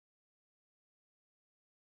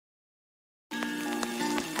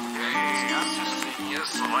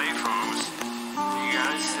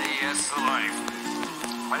That's the life.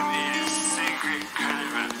 My name is Secret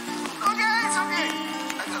Craven. Okay, it's okay.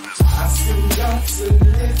 I got this. I see lots of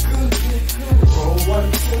liquor, roll one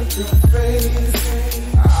to the face.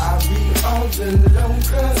 I be all alone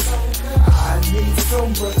cause I need so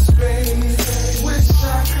much space. Wish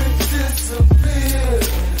I could disappear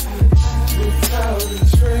without a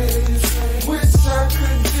trace. Wish I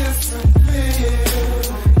could disappear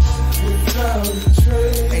without a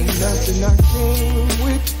trace. Ain't nothing I came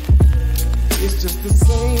with, it's just the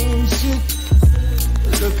same shit.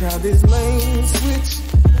 Look how this lane switch.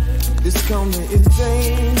 This corner is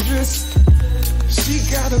dangerous. She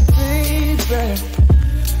got a baby,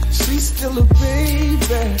 she's still a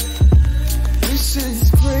baby. This shit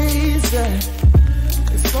is crazy,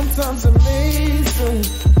 it's sometimes amazing.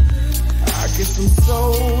 I guess I'm so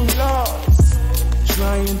lost,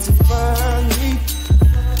 trying to find me.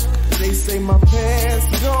 They say my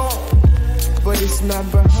past gone, but it's not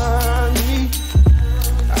behind me.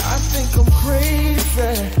 I think I'm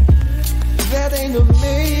crazy, that ain't a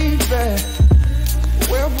maybe.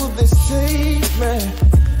 Where will this take me?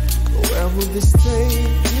 Where will this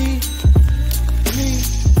take me?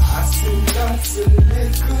 I see lots of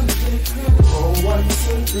liquor, roll one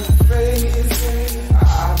to the face. I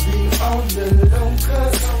be all alone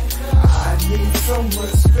cause I need so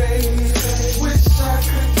much space. Wish I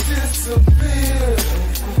could disappear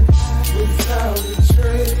without a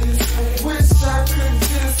trace. Wish I could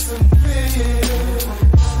disappear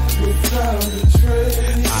without a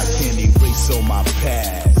trace. I can't erase all my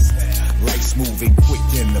past. Life's moving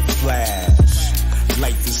quick in the flash.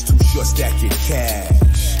 Life is too short, stack your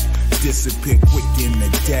cash. Disappear quick in the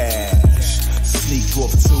dash. Sneak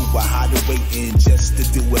off to a hideaway and just to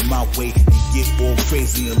do it my way and get all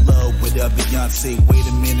crazy in love with a Beyonce. Wait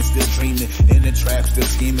a minute, still dreaming in the trap, still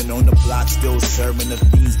scheming on the block, still serving the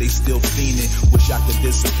fiends, they still fiending. Wish I could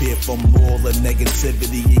disappear from all the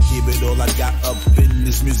negativity and give it all I got up in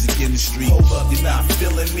this music industry. Hold up, you're not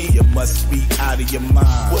feeling me? You must be out of your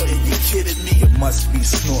mind. What, are you kidding me? You must be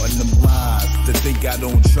snorting them lines to think I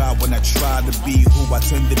don't try when I try to be who I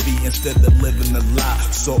tend to be instead of living a lie.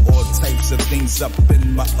 So all types of things up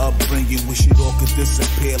in my upbringing, wish it all could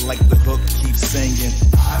disappear like the hook keeps singing.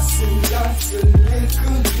 I see lots of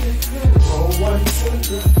liquor, roll one to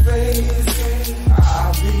the face.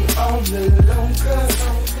 I be all alone cause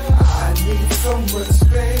I need so much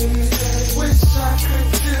space. Wish I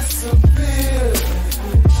could disappear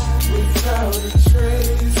without a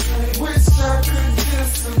trace. Wish I could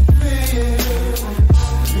disappear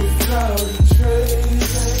without a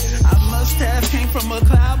trace. I must have came from a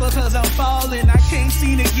cloud because I'm falling. I can't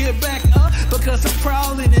seem to get back up because I'm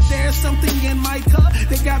crawling. And there's something in my cup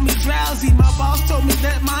that got me drowsy. My boss told me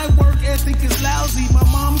that my work ethic is lousy. My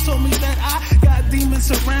mom told me that I got demons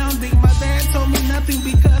surrounding. My dad told me nothing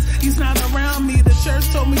because he's not around me. The church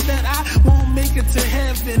told me that I won't make it to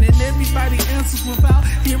heaven. And everybody answers without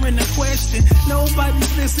hearing a question.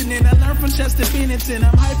 Nobody's listening. I learned from Chester Bennington.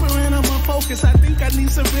 I'm hyper and I'm unfocused. I think I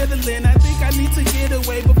need some Ritalin. I think I need to get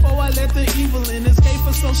away before I let the evil in. Escape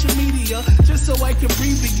of social media just so I can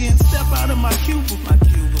breathe again. Step out of my cubicle.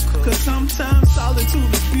 Cause sometimes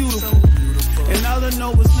solitude is beautiful. And all I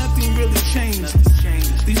know is nothing really changed.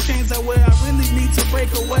 These chains are where I really need to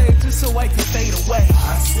break away just so I can fade away.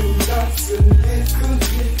 I see lots of liquor,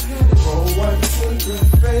 roll one to the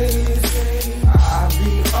face. I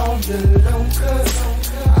be all alone cause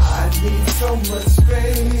I need so much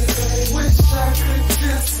space. Wish I could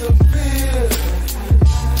disappear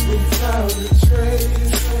without a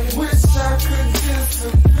trace. Wish I could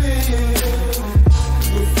disappear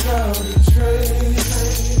without a trace.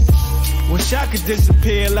 Wish I could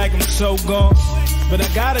disappear like I'm so gone, but I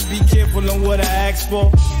gotta be careful on what I ask for,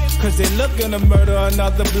 cause they looking to murder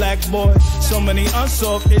another black boy. So many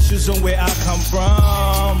unsolved issues on where I come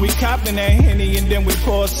from. We copping that Henny and then we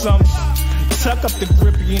pour some. Tuck up the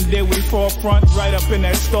grippy and then we forefront, right up in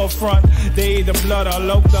that storefront. They either blood or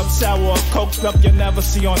loked up, sour or coked up, you'll never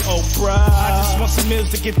see on Oprah. I just want some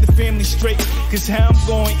meals to get the family straight, cause how I'm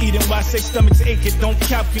going eating while say stomachs ache, it don't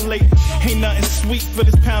calculate. Ain't nothing sweet for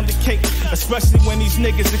this pound of cake, especially when these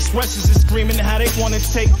niggas' expressions is screaming how they wanna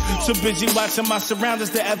take. So busy watching my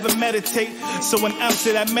surroundings to ever meditate. So an ounce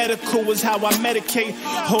of that medical is how I medicate.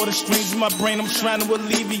 All the strings in my brain I'm trying to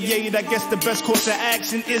alleviate. I guess the best course of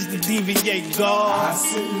action is to deviate. I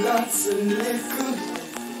see lots of liquor,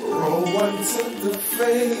 roll one to the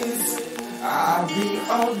face. I be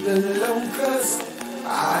all alone cause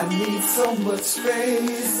I need so much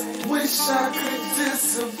space. Wish I could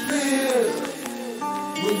disappear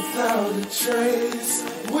without a trace.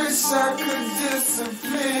 Wish I could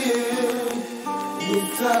disappear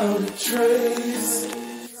without a trace.